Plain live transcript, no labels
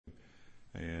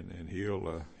and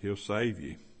He'll save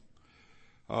you.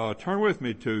 Turn with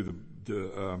me to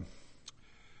the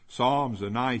Psalms, the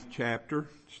 9th chapter.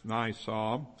 It's a nice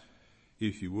psalm.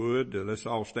 If you would, let's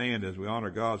all stand as we honor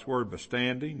God's Word by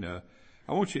standing. I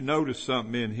want you to notice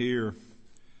something in here.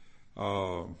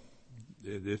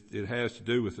 It has to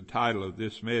do with the title of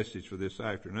this message for this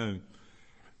afternoon.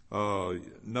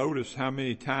 Notice how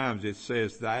many times it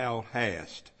says, thou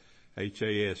hast,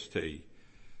 H-A-S-T.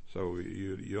 So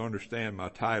you understand my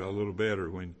title a little better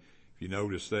if you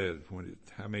notice that,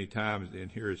 how many times in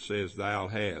here it says, thou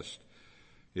hast.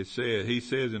 He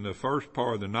says in the first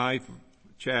part of the 9th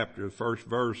chapter, the first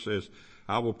verse says,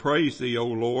 I will praise thee, O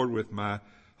Lord, with my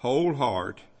whole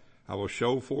heart. I will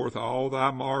show forth all thy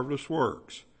marvelous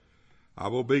works. I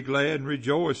will be glad and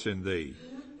rejoice in thee.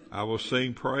 I will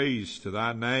sing praise to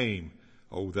thy name,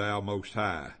 O thou most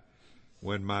high.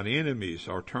 When mine enemies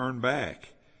are turned back,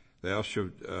 they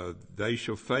should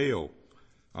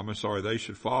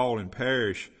fall and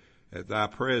perish at thy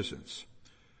presence.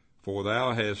 For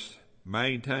thou hast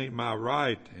maintained my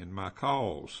right and my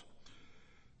cause.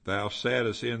 Thou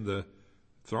sattest in the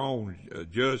throne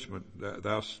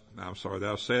thou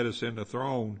sattest in the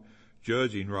throne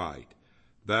judging right.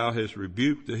 Thou hast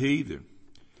rebuked the heathen.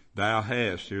 Thou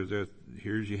hast,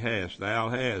 here's your hast, thou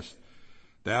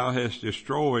hast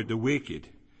destroyed the wicked.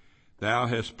 Thou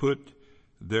hast put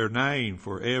their name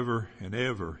forever and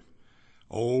ever.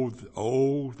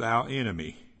 O thou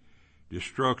enemy,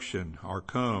 destruction are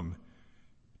come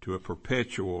to a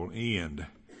perpetual end.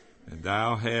 And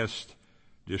thou hast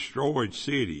destroyed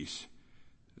cities.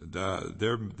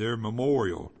 Their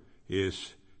memorial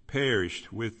is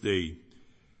perished with thee.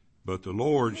 But the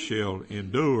Lord shall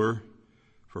endure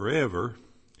forever.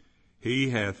 He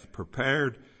hath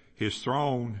prepared his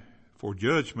throne for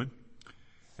judgment,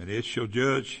 and he shall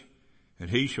judge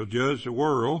the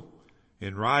world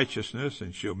in righteousness,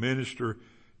 and shall minister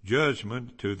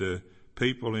judgment to the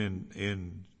people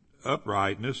in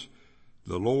uprightness.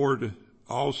 The Lord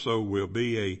also will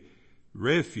be a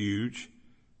refuge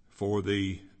for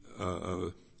the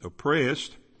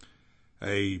oppressed,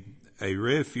 a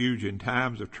refuge in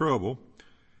times of trouble.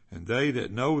 And they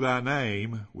that know thy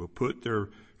name will put their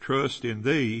trust in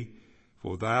thee,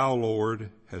 for thou, Lord,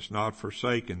 hast not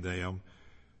forsaken them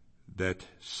that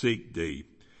seek thee.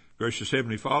 Gracious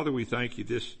Heavenly Father, we thank you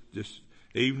this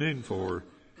evening for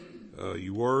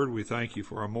your word. We thank you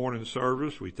for our morning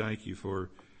service. We thank you for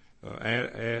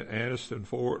Aniston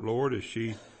Fort, Lord, as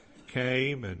she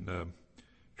came and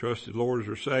trusted Lord as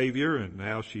her Savior, and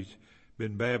now she's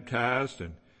been baptized.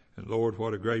 And Lord,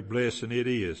 what a great blessing it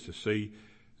is to see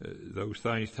those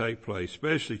things take place,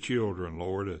 especially children,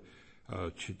 Lord.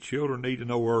 Children need to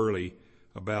know early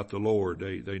about the Lord.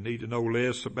 They need to know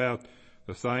less about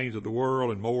the things of the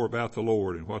world and more about the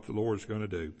Lord and what the Lord's going to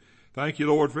do. Thank you,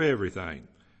 Lord, for everything.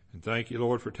 And thank you,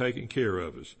 Lord, for taking care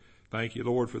of us. Thank you,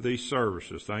 Lord, for these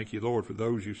services. Thank you, Lord, for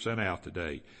those you sent out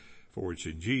today. For it's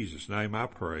in Jesus' name I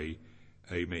pray.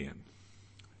 Amen.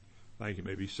 Thank you. You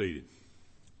may be seated.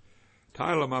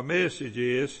 Title of my message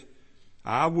is,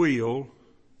 I will,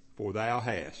 for thou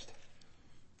hast.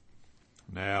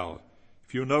 Now,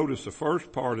 if you'll notice the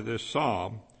first part of this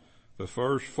psalm, the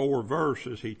first 4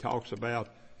 verses, he talks about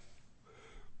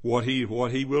what he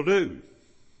will do.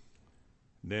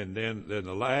 Then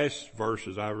the last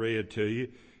verses I read to you,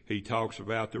 he talks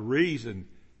about the reason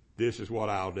this is what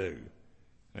I'll do.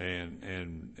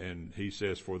 And he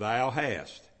says, for thou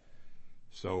hast.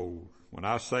 So when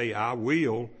I say I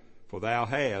will, for thou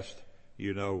hast,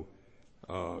 if the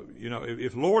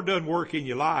Lord doesn't work in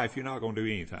your life, you're not going to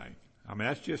do anything. I mean,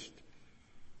 that's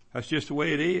just the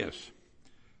way it is.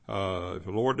 If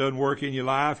the Lord doesn't work in your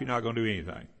life, you're not going to do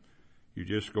anything.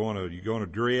 You're going to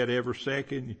dread every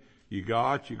second you're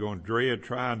going to dread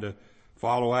trying to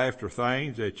follow after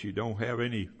things that you don't have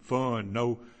any fun,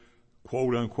 no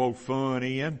quote unquote fun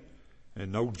in,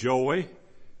 and no joy.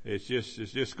 It's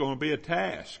just going to be a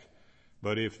task.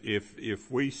 But if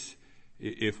we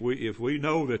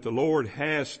know that the Lord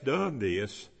has done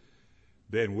this,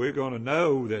 then we're going to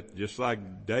know that, just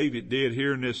like David did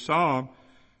here in this psalm,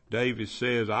 David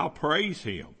says, I'll praise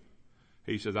him.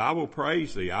 He says, I will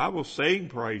praise thee. I will sing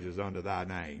praises unto thy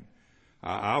name.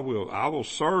 I will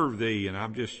serve thee. And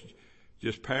I'm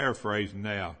just paraphrasing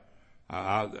now.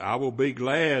 I will be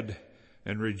glad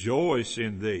and rejoice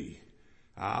in thee.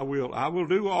 I will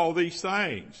do all these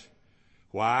things.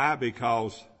 Why?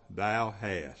 Because thou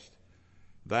hast.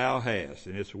 Thou hast.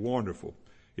 And it's wonderful.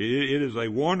 It is a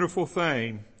wonderful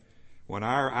thing when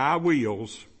our I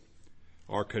wills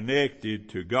are connected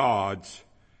to God's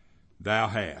thou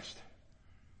hast.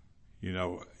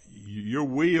 your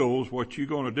wills, what you're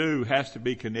going to do, has to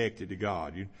be connected to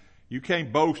God. You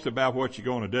can't boast about what you're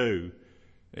going to do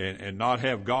and not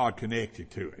have God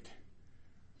connected to it.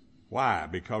 Why?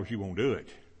 Because you won't do it.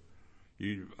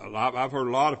 I've heard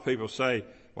a lot of people say,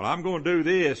 well, I'm going to do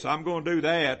this, I'm going to do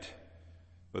that,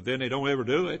 but then they don't ever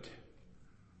do it.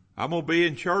 I'm going to be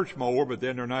in church more, but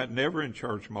then they're never in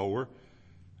church more.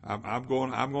 I'm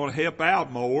going to help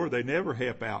out more. They never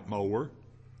help out more.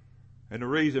 And the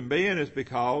reason being is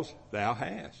because thou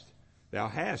hasn't. Thou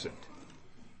hasn't.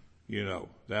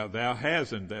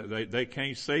 They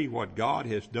can't see what God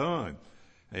has done.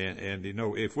 And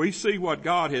if we see what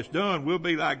God has done, we'll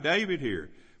be like David here.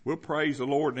 We'll praise the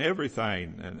Lord in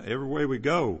everything and everywhere we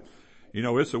go.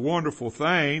 It's a wonderful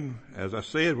thing, as I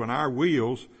said, when our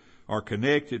wills are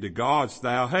connected to God's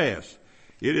thou hast.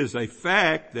 It is a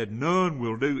fact that none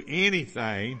will do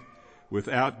anything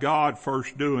without God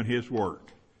first doing His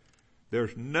work.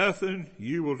 There's nothing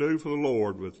you will do for the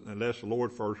Lord unless the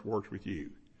Lord first works with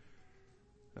you.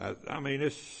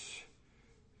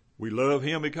 We love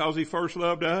Him because He first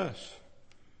loved us.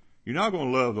 You're not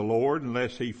going to love the Lord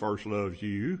unless He first loves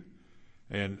you.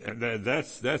 And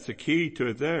that's the key to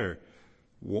it there.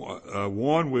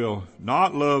 One will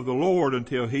not love the Lord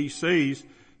until he sees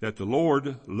that the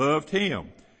Lord loved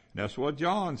him. That's what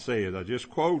John said. I just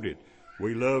quoted.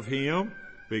 We love Him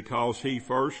because He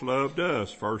first loved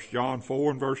us. 1 John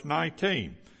 4 and verse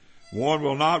 19. One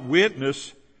will not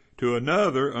witness to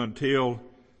another until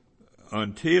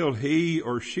he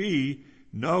or she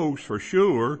knows for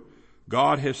sure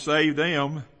God has saved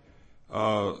them,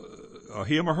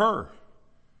 him or her.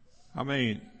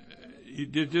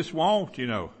 You just won't,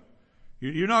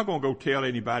 You're not going to go tell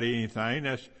anybody anything.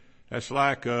 That's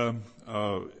like,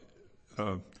 Ella.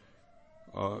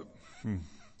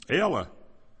 Ella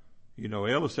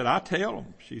said, I tell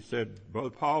them. She said, Brother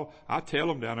Paul, I tell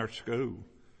them down there at school.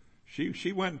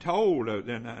 She went and told,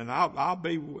 and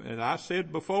I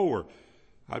said before,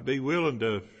 I'd be willing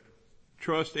to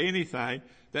trust anything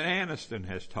that Aniston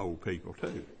has told people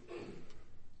too.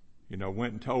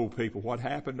 Went and told people what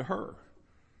happened to her.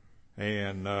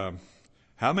 And,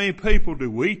 how many people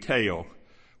do we tell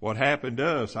what happened to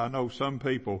us? I know some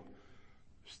people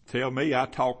tell me I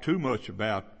talk too much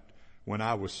about when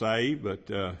I was saved,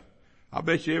 but, I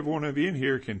bet you every one of you in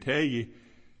here can tell you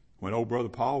when old Brother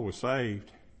Paul was saved.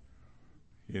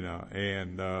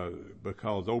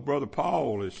 Because old Brother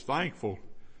Paul is thankful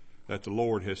that the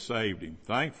Lord has saved him.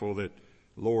 Thankful that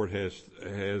the Lord has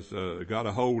got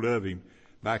a hold of him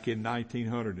back in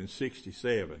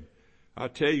 1967. I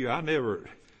tell you, I never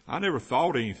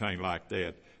thought anything like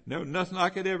that. No, nothing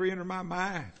like it ever entered my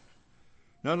mind.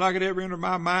 Nothing like it ever entered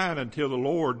my mind until the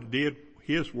Lord did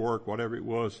His work, whatever it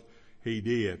was He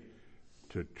did,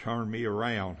 to turn me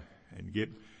around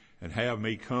and have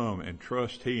me come and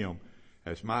trust Him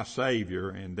as my Savior,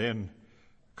 and then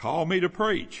call me to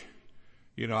preach.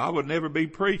 I would never be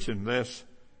preaching unless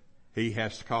He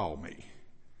has to call me.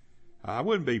 I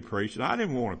wouldn't be preaching. I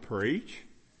didn't want to preach.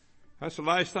 That's the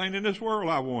last thing in this world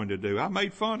I wanted to do. I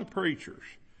made fun of preachers.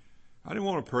 I didn't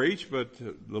want to preach, but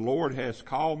the Lord has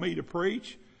called me to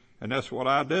preach, and that's what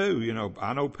I do.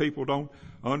 I know people don't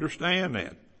understand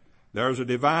that. There's a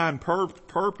divine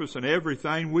purpose in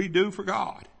everything we do for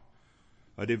God.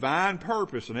 A divine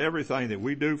purpose in everything that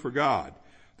we do for God.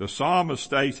 The psalmist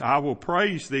states, I will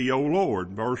praise Thee, O Lord,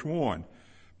 verse 1.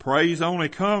 Praise only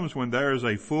comes when there is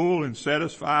a full and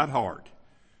satisfied heart.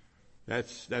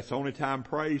 That's the only time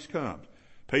praise comes.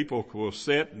 People will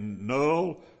sit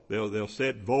null, they'll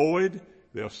sit void,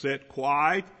 they'll sit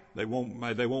quiet, they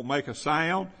won't make a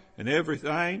sound and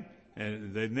everything,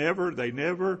 and they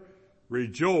never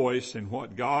rejoice in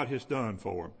what God has done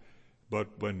for them.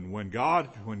 But when God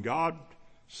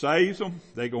saves them,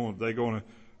 they're going to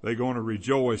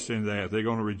rejoice in that. They're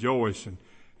going to rejoice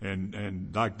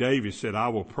and like David said, I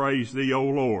will praise Thee, O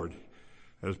Lord.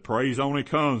 As praise only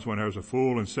comes when there's a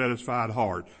full and satisfied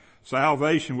heart.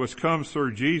 Salvation which comes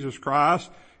through Jesus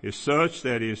Christ is such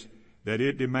that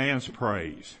it demands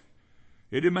praise.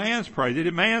 It demands praise. It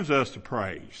demands us to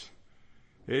praise.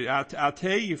 I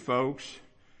tell you folks,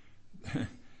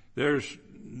 there's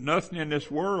nothing in this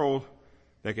world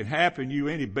that can happen you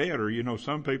any better.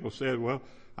 Some people said, well,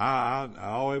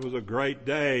 it was a great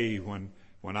day when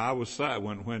I was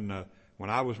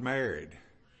married.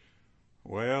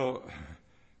 Well,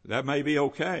 that may be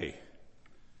okay.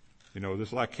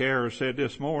 Just like Kara said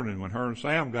this morning, when her and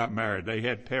Sam got married, they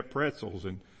had pep pretzels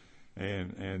and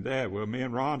that. Well, me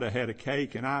and Rhonda had a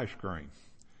cake and ice cream.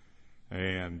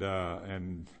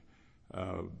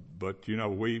 But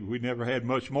we never had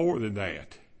much more than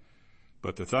that.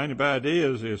 But the thing about it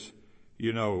is,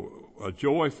 a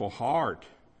joyful heart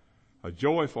a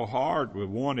joyful heart with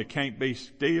one that can't be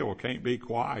still, can't be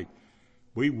quiet.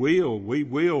 We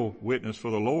will witness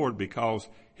for the Lord because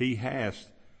He has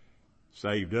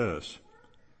saved us.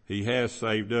 He has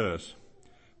saved us.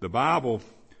 The Bible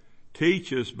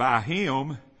teaches by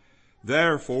Him,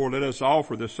 therefore let us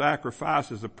offer the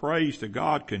sacrifices of praise to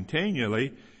God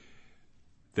continually,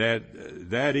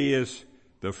 that is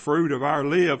the fruit of our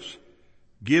lips,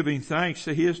 giving thanks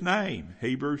to His name.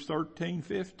 Hebrews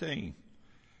 13:15.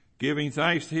 Giving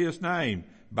thanks to His name.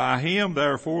 By Him,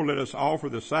 therefore, let us offer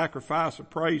the sacrifice of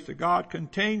praise to God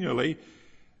continually.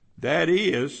 That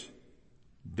is,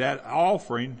 that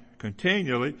offering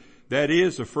continually, that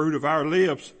is the fruit of our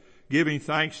lips, giving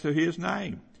thanks to His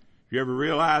name. You ever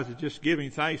realize that just giving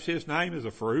thanks to His name is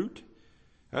a fruit?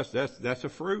 That's a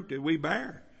fruit that we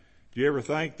bear. Do you ever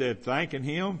think that thanking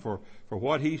Him for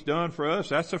what He's done for us,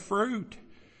 that's a fruit?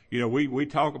 You know, we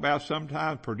talk about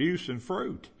sometimes producing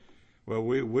fruit. Well,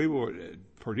 we will,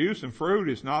 producing fruit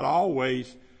is not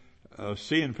always,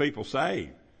 seeing people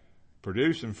saved.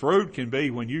 Producing fruit can be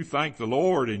when you thank the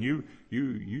Lord and you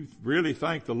really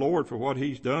thank the Lord for what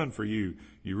He's done for you.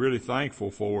 You're really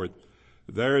thankful for it.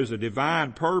 There is a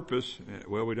divine purpose,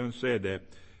 well, we done said that,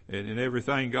 in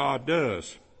everything God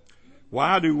does.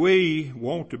 Why do we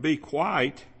want to be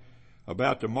quiet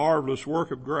about the marvelous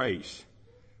work of grace?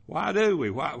 Why do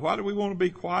we? Why do we want to be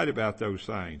quiet about those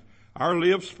things? Our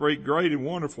lips speak great and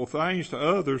wonderful things to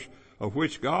others of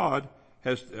which God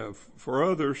has, of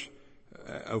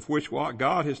which what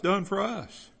God has done for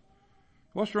us.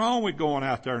 What's wrong with going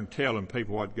out there and telling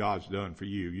people what God's done for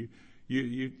you?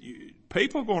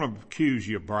 People are going to accuse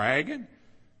you of bragging.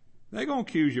 They're going to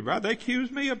accuse you of bragging. They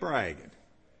accuse me of bragging.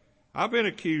 I've been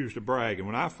accused of bragging.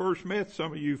 When I first met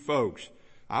some of you folks,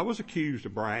 I was accused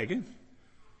of bragging.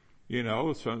 You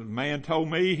know, some man told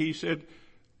me, he said,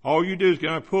 all you do is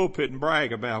get on a pulpit and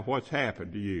brag about what's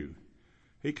happened to you.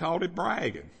 He called it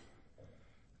bragging.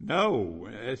 No,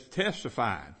 it's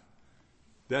testifying.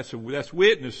 That's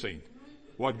witnessing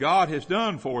what God has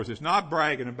done for us. It's not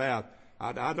bragging about.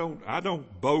 I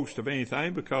don't boast of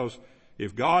anything, because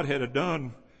if God had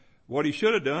done what He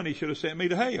should have done, He should have sent me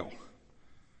to hell.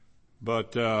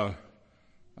 But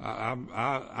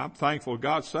I'm thankful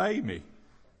God saved me.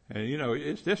 And you know,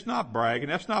 that's not bragging.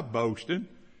 That's not boasting.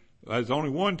 There's only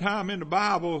one time in the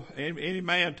Bible any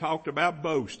man talked about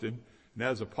boasting, and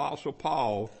that's Apostle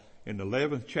Paul in the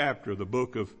 11th chapter of the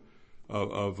book of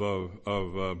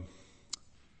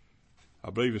I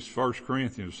believe it's 1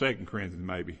 Corinthians, 2 Corinthians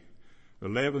maybe. The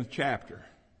 11th chapter.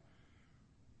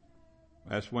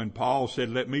 That's when Paul said,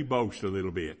 let me boast a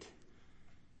little bit.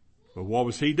 But what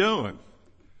was he doing?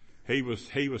 He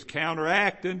was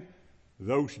counteracting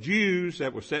those Jews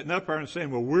that were sitting up there and saying,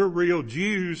 well, we're real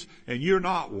Jews and you're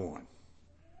not one.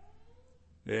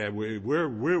 Yeah, we're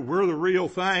the real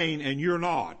thing and you're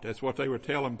not. That's what they were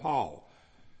telling Paul.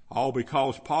 All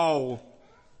because Paul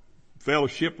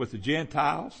fellowshiped with the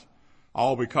Gentiles.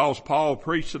 All because Paul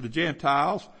preached to the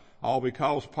Gentiles. All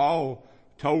because Paul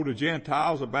told the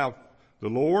Gentiles about the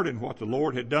Lord and what the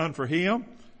Lord had done for him.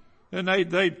 And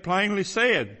they plainly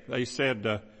said, Paul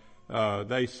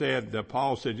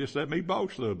said, just let me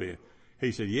boast a little bit.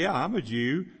 He said, yeah, I'm a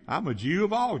Jew. I'm a Jew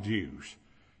of all Jews.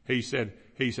 He said,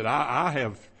 I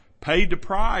have paid the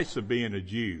price of being a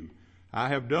Jew. I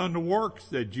have done the works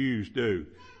that Jews do.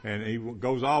 And he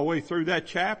goes all the way through that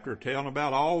chapter telling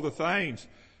about all the things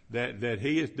that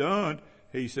he has done.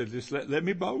 He said, just let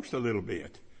me boast a little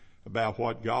bit about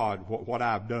what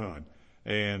I've done.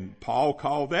 And Paul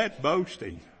called that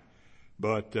boasting.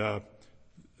 But,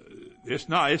 it's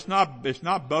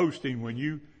not boasting when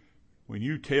you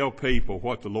tell people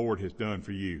what the Lord has done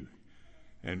for you.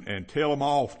 And tell them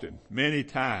often, many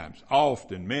times. Tell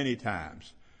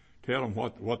them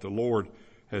what the Lord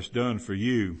has done for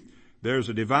you. There's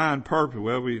a divine purpose.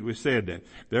 Well, we said that.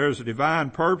 There's a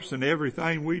divine purpose in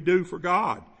everything we do for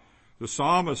God. The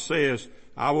psalmist says,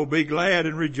 I will be glad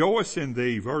and rejoice in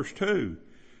thee. Verse 2.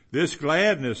 This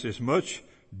gladness is much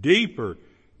deeper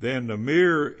than the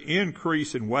mere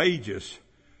increase in wages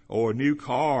or a new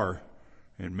car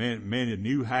and many a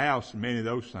new house and many of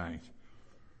those things.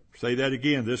 Say that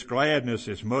again. This gladness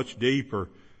is much deeper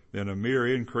than a mere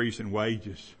increase in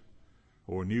wages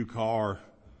or a new car.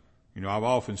 You know, I've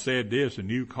often said this, a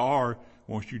new car,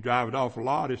 once you drive it off a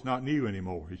lot, it's not new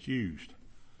anymore. It's used.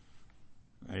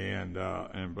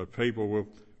 But people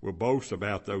will boast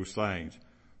about those things.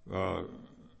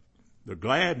 The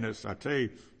gladness, I tell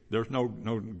you, there's no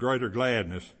greater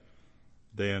gladness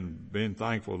than being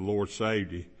thankful the Lord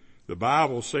saved you. The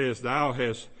Bible says, thou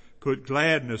hast put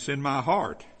gladness in my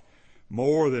heart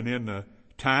more than in the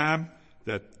time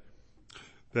that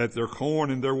that their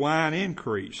corn and their wine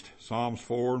increased. Psalms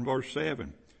 4 and verse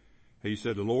 7. He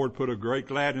said, the Lord put a great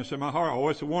gladness in my heart. Oh,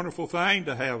 it's a wonderful thing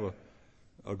to have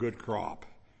a good crop.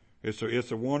 It's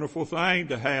a wonderful thing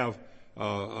to have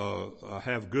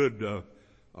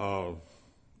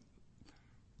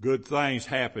good things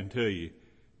happen to you.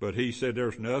 But he said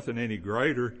there's nothing any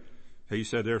greater. He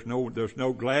said there's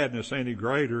no gladness any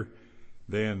greater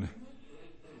than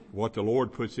what the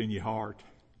Lord puts in your heart.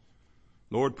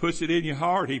 Lord puts it in your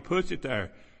heart. He puts it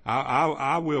there.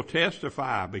 I will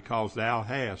testify because thou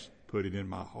hast put it in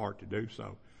my heart to do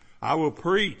so. I will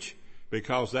preach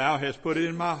because thou hast put it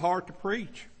in my heart to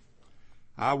preach.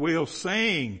 I will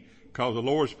sing because the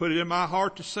Lord's put it in my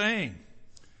heart to sing.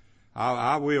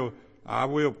 I will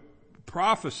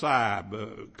prophesy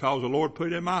because the Lord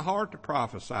put it in my heart to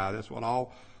prophesy. That's what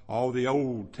all the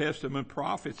Old Testament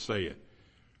prophets said.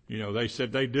 You know, they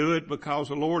said they do it because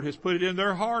the Lord has put it in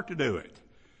their heart to do it.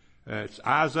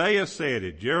 Isaiah said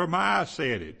it. Jeremiah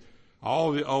said it.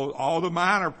 All the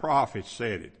minor prophets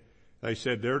said it. They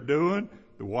said they're doing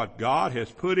what God has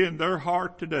put in their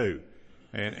heart to do.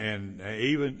 And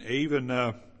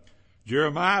even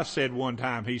Jeremiah said one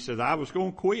time, he said, I was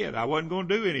going to quit. I wasn't going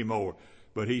to do any more.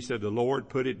 But he said, the Lord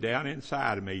put it down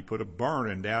inside of me. He put a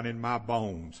burning down in my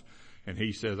bones. And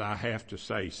he says, I have to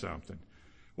say something.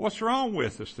 What's wrong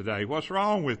with us today? What's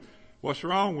wrong with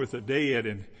the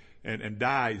dead and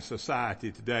dying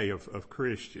society today of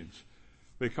Christians?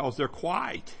 Because they're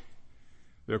quiet.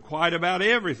 They're quiet about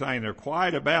everything. They're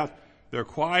quiet about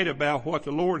what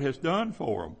the Lord has done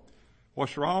for them.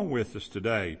 What's wrong with us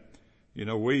today? You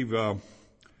know,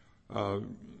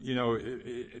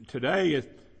 today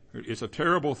it's a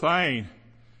terrible thing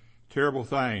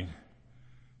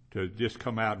to just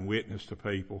come out and witness to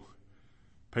people.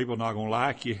 People are not going to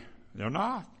like you. They're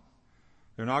not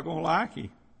going to like you.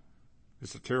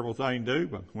 It's a terrible thing to do,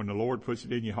 but when the Lord puts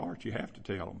it in your heart, you have to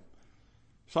tell them.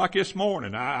 It's like this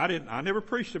morning. I never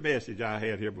preached a message I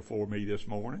had here before me this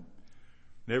morning.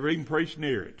 Never even preached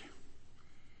near it.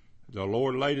 The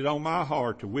Lord laid it on my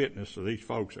heart to witness to these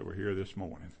folks that were here this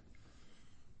morning.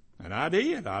 And I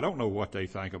did. I don't know what they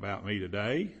think about me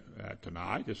today,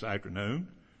 tonight, this afternoon.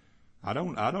 I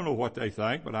don't know what they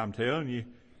think, but I'm telling you,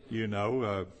 you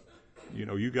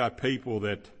got people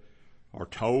that are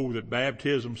told that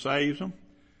baptism saves them.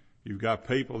 You've got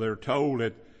people that are told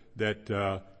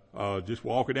that just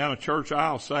walking down a church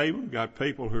aisle save them. You've got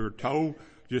people who are told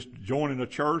just joining a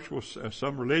church with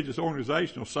some religious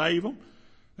organization will save them.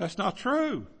 That's not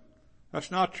true. That's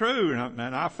not true. And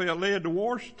I felt led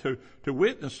to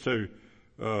witness to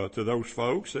those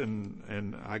folks.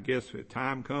 And I guess if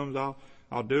time comes,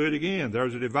 I'll do it again.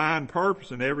 There's a divine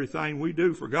purpose in everything we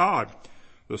do for God.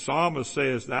 The psalmist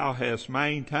says, thou hast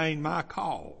maintained my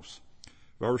cause.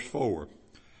 Verse 4.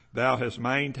 Thou hast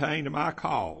maintained my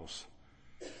cause.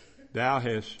 Thou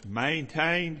hast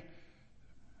maintained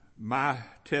my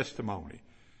testimony.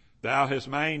 Thou hast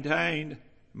maintained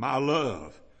my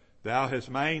love. Thou hast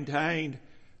maintained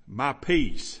my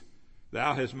peace.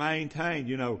 Thou hast maintained,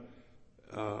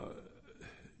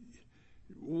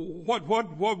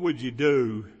 what would you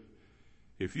do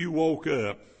if you woke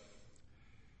up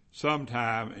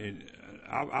sometime, and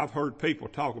I've heard people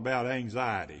talk about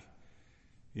anxiety.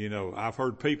 I've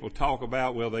heard people talk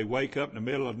about, they wake up in the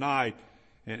middle of the night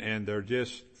and they're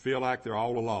just feel like they're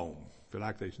all alone. Feel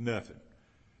like there's nothing.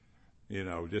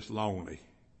 Just lonely.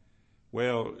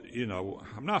 Well,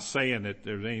 I'm not saying that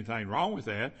there's anything wrong with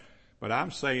that, but I'm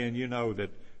saying, that as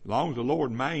long as the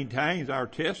Lord maintains our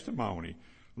testimony,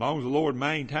 as long as the Lord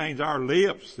maintains our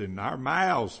lips and our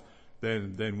mouths,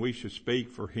 then we should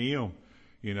speak for Him.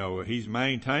 He's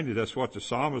maintained it. That's what the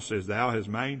psalmist says. Thou hast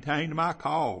maintained my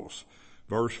cause.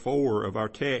 Verse 4 of our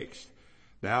text.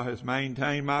 Thou hast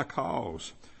maintained my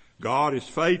cause. God is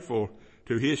faithful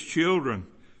to His children,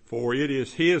 for it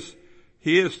is His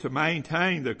to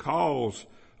maintain the cause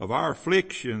of our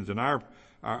afflictions and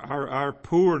our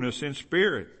poorness in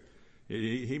spirit.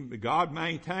 God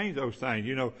maintains those things.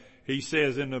 He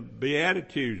says in the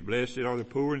Beatitudes, blessed are the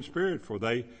poor in spirit, for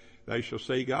they shall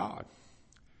see God.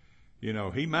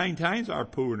 He maintains our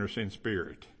poorness in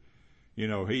spirit.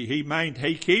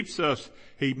 He keeps us,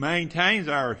 He maintains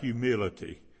our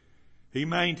humility. He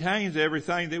maintains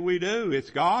everything that we do. It's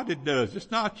God that does.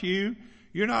 It's not you.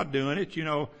 You're not doing it.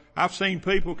 I've seen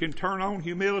people can turn on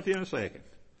humility in a second.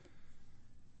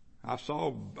 I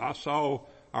saw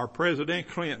our President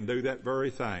Clinton do that very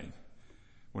thing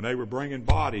when they were bringing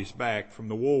bodies back from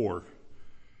the war.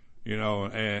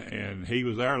 And he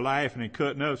was there laughing and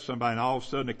cutting up somebody, and all of a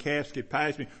sudden the casket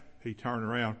passed me. He turned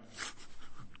around,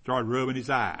 started rubbing his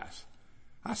eyes.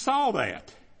 I saw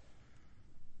that.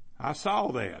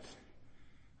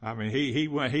 I mean, he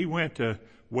went to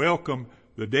welcome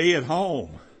the dead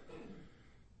home.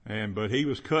 But he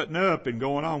was cutting up and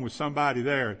going on with somebody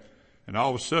there. And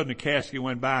all of a sudden the casket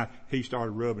went by. He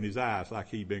started rubbing his eyes like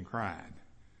he'd been crying.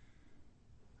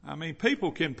 I mean,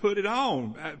 people can put it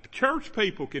on. Church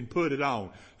people can put it on.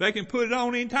 They can put it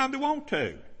on anytime they want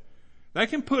to. They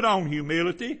can put on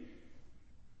humility.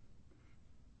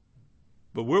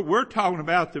 But we're talking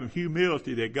about the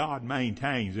humility that God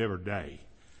maintains every day.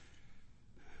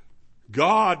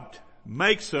 God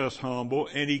makes us humble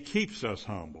and He keeps us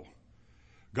humble.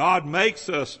 God makes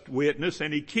us witness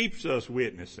and He keeps us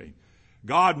witnessing.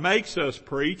 God makes us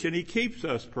preach and He keeps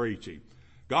us preaching.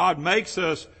 God makes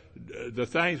us the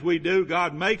things we do,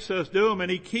 God makes us do them and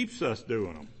He keeps us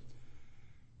doing them.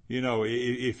 You know,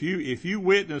 if you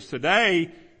witness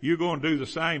today, you're going to do the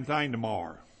same thing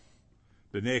tomorrow.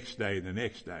 The next day.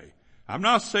 I'm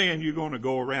not saying you're going to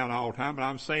go around all the time, but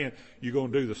I'm saying you're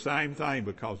going to do the same thing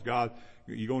because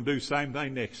you're going to do the same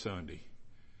thing next Sunday.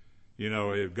 You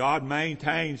know, if God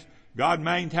maintains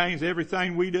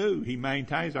everything we do. He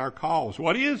maintains our cause.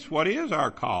 What is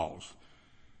our cause?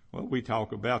 Well, we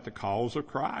talk about the cause of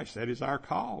Christ. That is our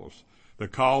cause. The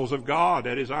cause of God.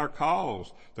 That is our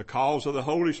cause. The cause of the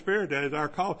Holy Spirit. That is our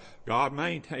cause.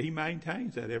 He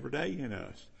maintains that every day in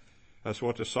us. That's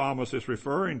what the psalmist is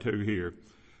referring to here.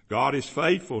 God is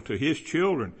faithful to His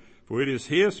children, for it is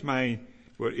His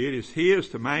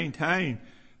to maintain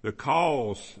the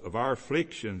cause of our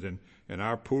afflictions and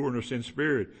our poorness in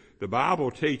spirit. The Bible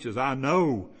teaches, I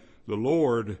know the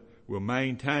Lord will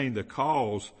maintain the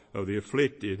cause of the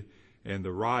afflicted and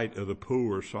the right of the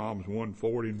poor. Psalms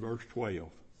 140 and verse 12.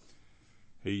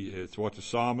 It's what the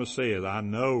psalmist says. I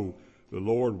know the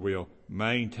Lord will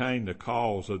maintain the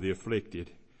cause of the afflicted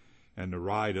and the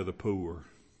right of the poor.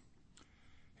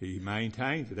 He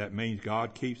maintains it. That means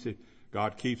God keeps it.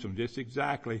 God keeps them just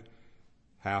exactly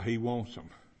how He wants them.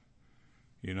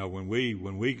 You know, when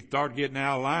we start getting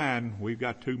out of line, we've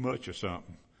got too much of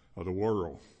something of the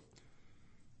world.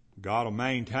 God will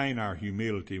maintain our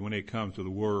humility when it comes to the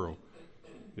world.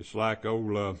 It's like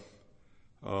old,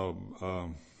 I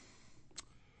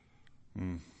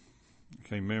can't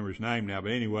remember his name now,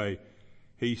 but anyway,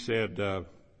 he said,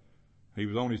 he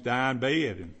was on his dying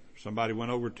bed and somebody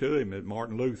went over to him, at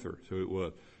Martin Luther, so it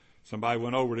was. Somebody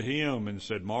went over to him and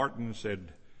said, Martin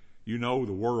said, you know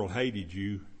the world hated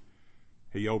you.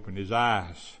 He opened his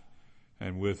eyes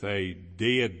and with a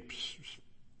dead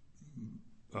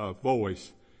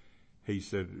voice, he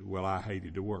said, well, I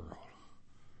hated the world.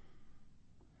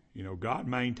 You know, God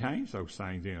maintains those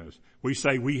things in us. We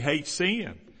say we hate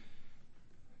sin.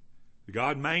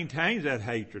 God maintains that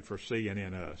hatred for sin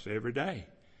in us every day.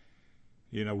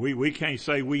 You know, we can't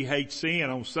say we hate sin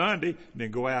on Sunday and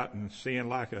then go out and sin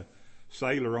like a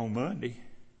sailor on Monday.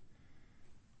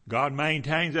 God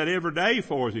maintains that every day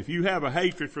for us. If you have a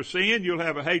hatred for sin, you'll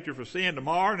have a hatred for sin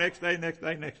tomorrow, next day.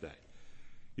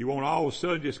 You won't all of a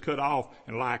sudden just cut off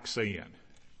and like sin.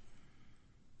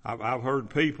 I've heard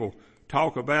people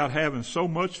talk about having so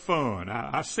much fun.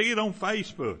 I see it on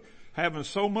Facebook, having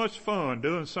so much fun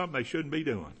doing something they shouldn't be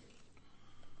doing.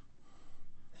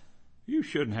 You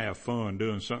shouldn't have fun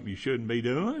doing something you shouldn't be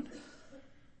doing.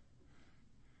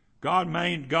 God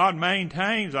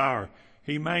maintains our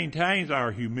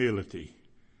humility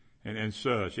and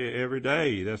such every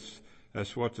day.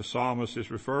 That's what the psalmist is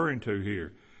referring to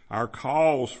here. Our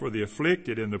cause for the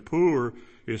afflicted and the poor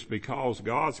is because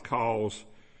God's cause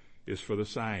is for the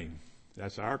same.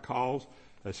 That's our cause.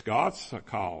 That's God's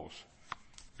cause.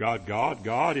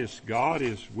 God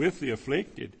is with the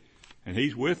afflicted and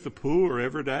He's with the poor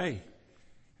every day.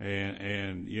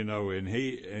 And you know,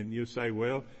 and you say,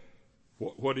 well,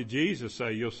 what did Jesus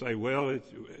say? You'll say, well,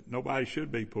 nobody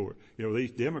should be poor. You know, these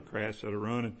Democrats that are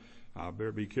running, I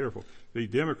better be careful. These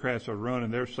Democrats are running,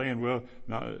 they're saying, well,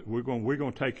 no, we're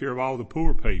going to take care of all the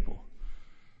poor people.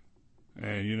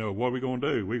 And you know, what are we going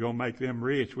to do? We're going to make them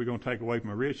rich. We're going to take away from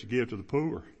the rich and give to the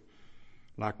poor.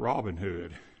 Like Robin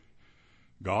Hood.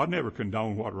 God never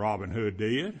condoned what Robin Hood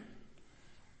did.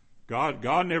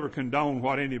 God never condoned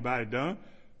what anybody done.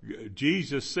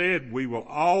 Jesus said we will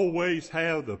always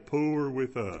have the poor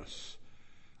with us.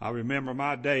 I remember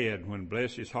my dad, when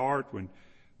bless his heart,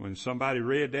 when somebody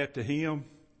read that to him,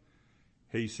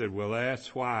 he said, well,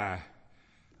 that's why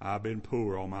I've been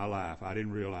poor all my life. I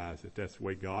didn't realize that that's the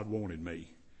way God wanted me.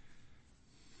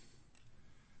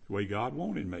 The way God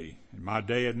wanted me. And my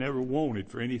dad never wanted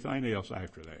for anything else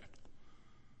after that.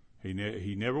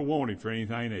 He never wanted for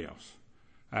anything else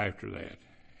after that.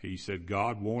 He said,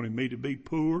 God wanted me to be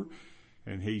poor,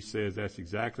 and He says that's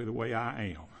exactly the way I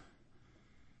am.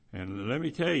 And let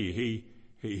me tell you,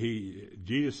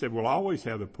 Jesus said we'll always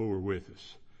have the poor with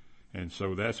us. And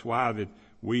so that's why that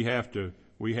we have to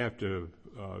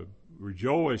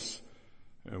rejoice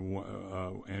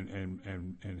and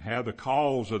have the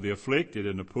cause of the afflicted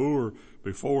and the poor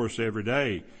before us every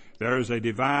day. There is a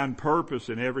divine purpose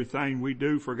in everything we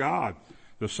do for God.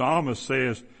 The psalmist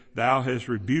says, "Thou hast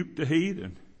rebuked the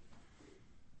heathen."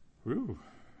 Ooh,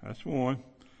 that's one.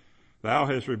 Thou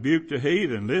hast rebuked the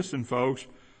heathen. Listen, folks,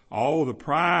 all the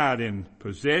pride and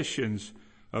possessions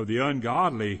of the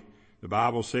ungodly, the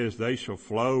Bible says they shall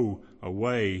flow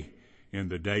away in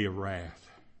the day of wrath.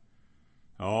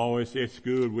 Oh, it's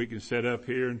good. We can sit up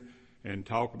here and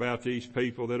talk about these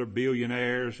people that are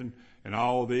billionaires and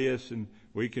all this, and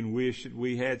we can wish that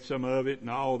we had some of it and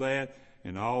all that.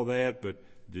 But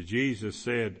Jesus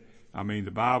said,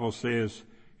 the Bible says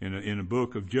in the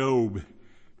book of Job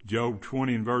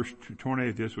 20 and verse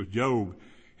 20, this was Job.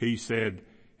 He said,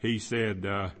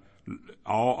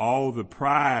 all the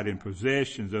pride and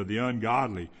possessions of the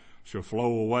ungodly shall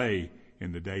flow away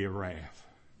in the day of wrath.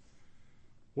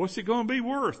 What's it going to be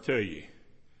worth to you?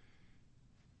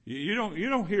 You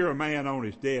don't hear a man on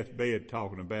his deathbed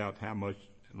talking about how much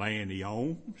land he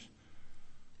owns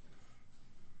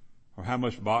or how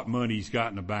much money he's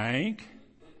got in the bank.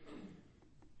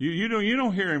 You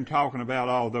don't hear him talking about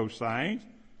all those things.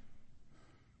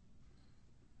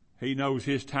 He knows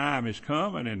his time is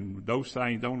coming, and those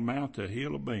things don't amount to a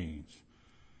hill of beans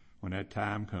when that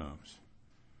time comes.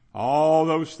 All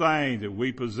those things that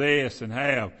we possess and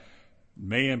have,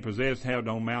 men possess and have,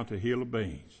 don't amount to a hill of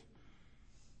beans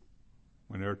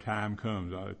when their time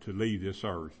comes to leave this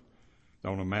earth.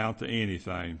 Don't amount to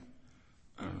anything.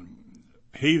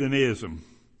 Heathenism,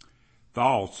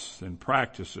 thoughts and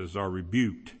practices are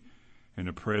rebuked in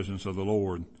the presence of the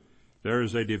Lord. There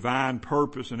is a divine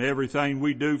purpose in everything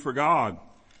we do for God.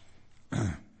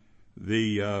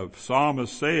 The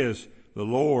psalmist says, "The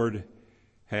Lord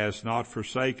has not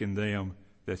forsaken them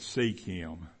that seek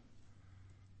Him."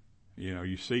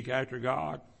 You seek after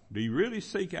God. Do you really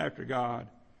seek after God?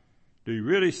 Do you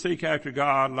really seek after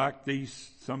God like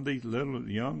some of these little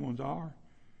young ones are?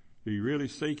 Do you really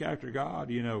seek after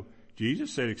God?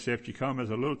 Jesus said, "Except you come as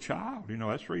a little child."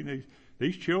 That's the reason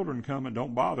these children come and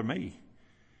don't bother me.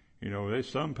 There's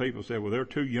some people say, "Well, they're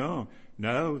too young."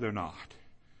 No, they're not.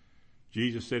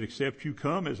 Jesus said, "Except you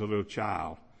come as a little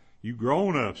child." You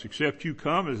grown-ups, except you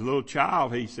come as a little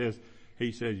child, he says,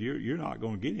 you're not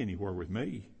going to get anywhere with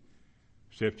me.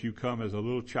 Except you come as a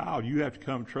little child. You have to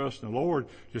come trust in the Lord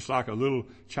just like a little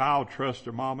child trusts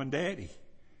their mom and daddy.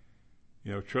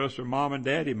 Trust their mom and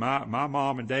daddy. My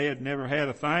mom and dad never had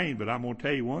a thing, but I'm going to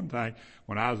tell you one thing.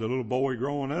 When I was a little boy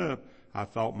growing up, I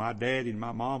thought my daddy and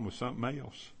my mom was something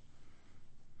else.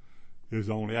 It was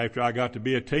only after I got to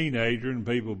be a teenager and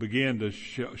people began to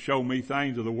show me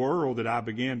things of the world that I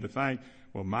began to think,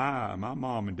 well, my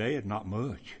mom and dad, not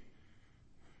much.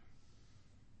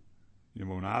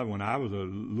 When I was a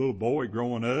little boy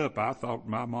growing up, I thought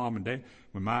my mom and dad,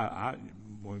 when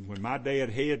my dad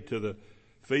headed to the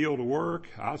field of work,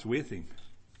 I was with him.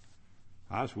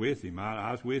 I was with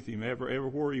him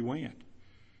everywhere he went.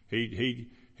 He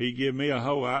give me a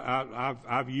hoe.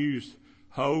 I've used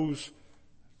hoes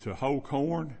to hoe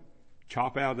corn,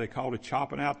 they call it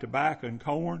chopping out tobacco and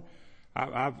corn.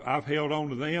 I've held on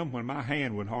to them when my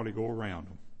hand wouldn't hardly go around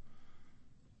them.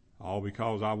 All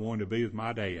because I wanted to be with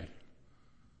my dad.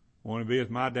 Want to be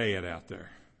with my dad out there.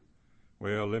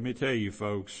 Well, let me tell you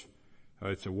folks,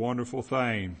 it's a wonderful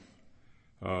thing,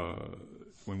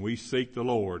 when we seek the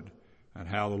Lord and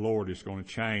how the Lord is going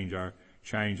to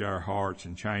change our hearts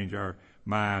and change our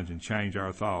minds and change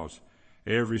our thoughts.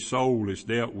 Every soul is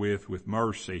dealt with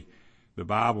mercy. The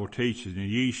Bible teaches, "And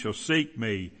ye shall seek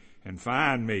me and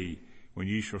find me when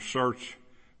ye shall search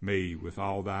me with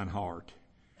all thine heart."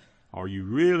 Are you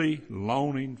really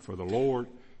longing for the Lord?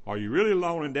 Are you really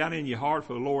longing down in your heart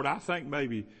for the Lord? I think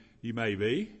maybe you may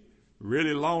be.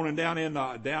 Really longing down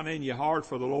in your heart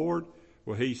for the Lord?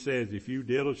 Well, He says, if you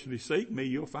diligently seek me,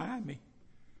 you'll find me.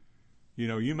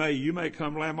 You may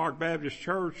come to Landmark Baptist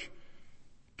Church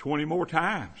 20 more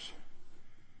times.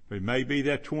 It may be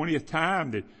that 20th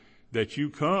time that you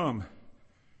come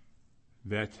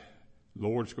that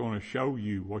Lord's going to show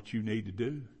you what you need to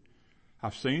do.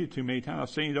 I've seen it too many times. I've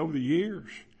seen it over the years.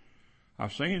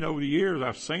 I've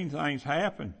seen things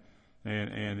happen.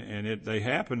 And they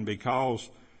happen because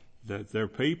that they're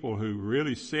people who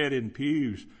really sit in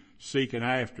pews seeking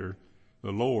after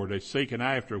the Lord. They're seeking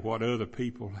after what other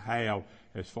people have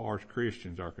as far as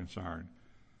Christians are concerned.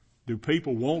 Do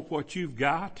people want what you've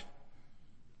got?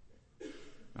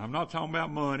 I'm not talking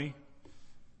about money.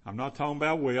 I'm not talking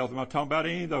about wealth. I'm not talking about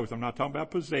any of those. I'm not talking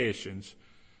about possessions.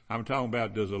 I'm talking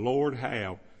about, does the Lord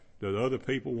have, do other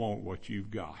people want what you've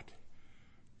got?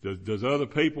 Does other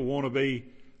people want to be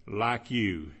like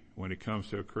you when it comes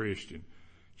to a Christian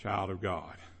child of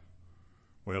God?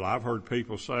 Well, I've heard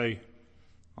people say,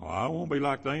 oh, I don't want to be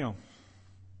like them.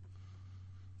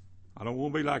 I don't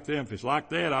want to be like them. If it's like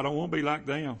that, I don't want to be like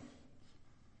them.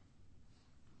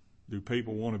 Do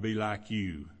people want to be like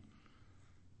you?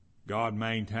 God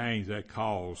maintains that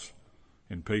cause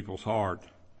in people's heart.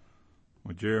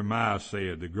 When Jeremiah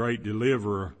said, the great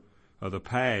deliverer of the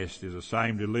past is the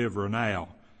same deliverer now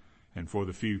and for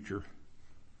the future.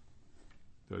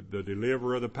 The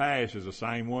deliverer of the past is the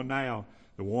same one now.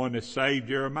 The one that saved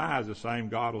Jeremiah is the same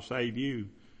God will save you.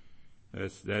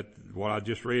 That what I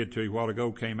just read to you a while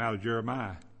ago came out of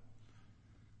Jeremiah.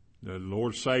 The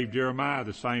Lord saved Jeremiah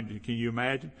the same, can you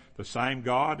imagine? The same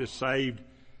God that saved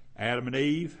Adam and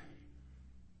Eve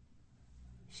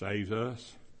saves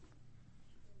us.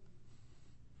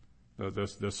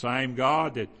 The same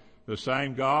God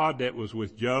that was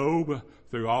with Job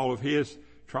through all of his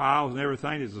trials and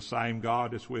everything is the same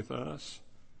God that's with us.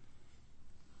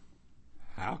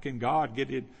 How can God get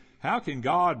it? How can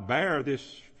God bear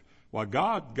this? Well,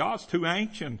 God's too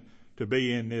ancient to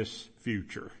be in this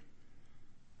future.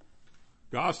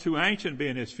 God's too ancient to be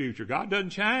in this future. God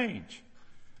doesn't change.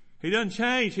 He doesn't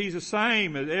change. He's the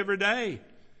same as every day.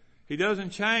 He doesn't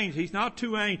change. He's not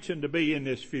too ancient to be in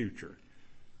this future.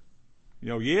 You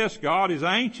know, yes, God is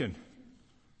ancient,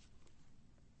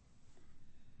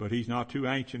 but He's not too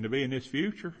ancient to be in this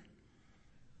future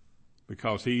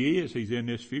because He is. He's in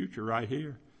this future right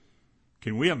here.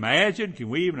 Can we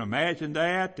even imagine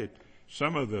that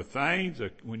some of the things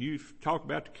that when you talk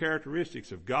about the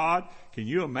characteristics of God, can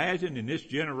you imagine in this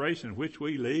generation in which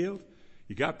we live?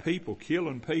 You got people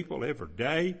killing people every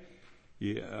day.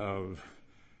 They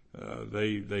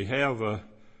have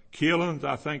killings.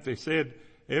 I think they said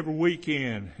every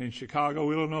weekend in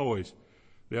Chicago, Illinois,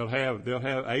 they'll have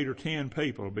 8 or 10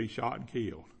 people be shot and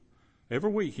killed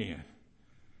every weekend.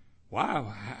 Wow,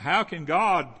 how can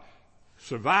God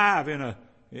survive in a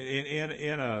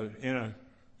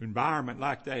environment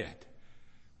like that?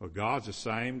 Well, God's the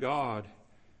same God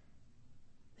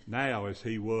now as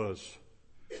He was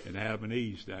in Adam and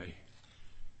Eve's day.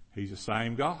 He's the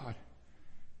same God.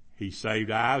 He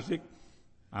saved Isaiah.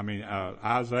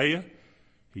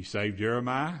 He saved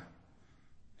Jeremiah.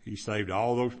 He saved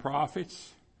all those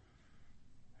prophets.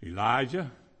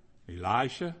 Elijah,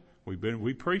 Elisha.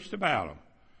 We preached about them.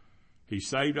 He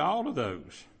saved all of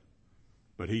those.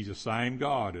 But He's the same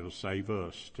God that'll save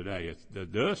us today.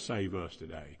 That does save us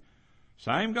today.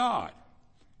 Same God.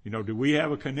 You know, do we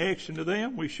have a connection to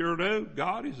them? We sure do.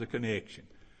 God is a connection.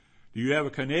 Do you have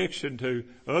a connection to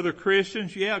other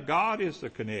Christians? Yeah, God is the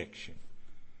connection.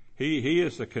 He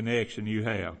is the connection you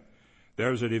have.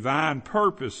 There's a divine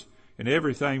purpose in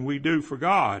everything we do for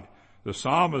God. The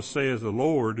psalmist says the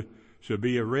Lord shall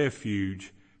be a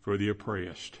refuge for the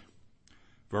oppressed.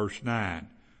 Verse 9,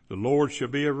 the Lord shall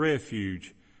be a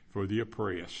refuge for the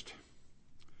oppressed.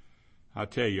 I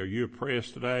tell you, are you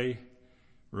oppressed today?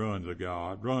 Run to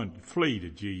God. Flee to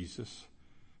Jesus,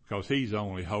 because He's the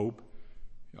only hope.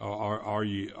 Are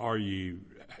you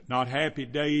not happy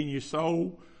today in your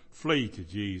soul? Flee to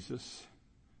Jesus.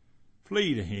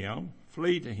 Flee to Him.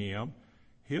 Flee to Him.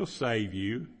 He'll save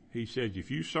you. He said, if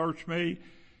you search me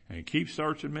and keep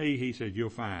searching me, He said, you'll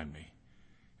find me.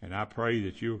 And I pray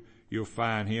that you'll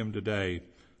find Him today.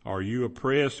 Are you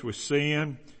oppressed with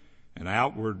sin and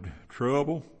outward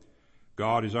trouble?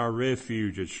 God is our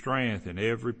refuge and strength and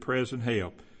every present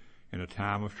help in a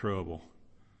time of trouble.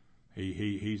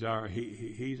 He's our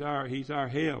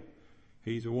help.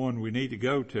 He's the one we need to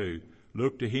go to.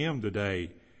 Look to Him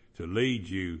today to lead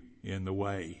you in the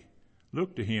way.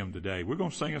 Look to Him today. We're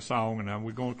going to sing a song, and then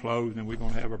we're going to close, and then we're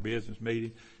going to have our business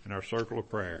meeting and our circle of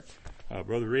prayer.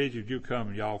 Brother Reggie, would you come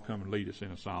and y'all come and lead us in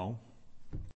a song?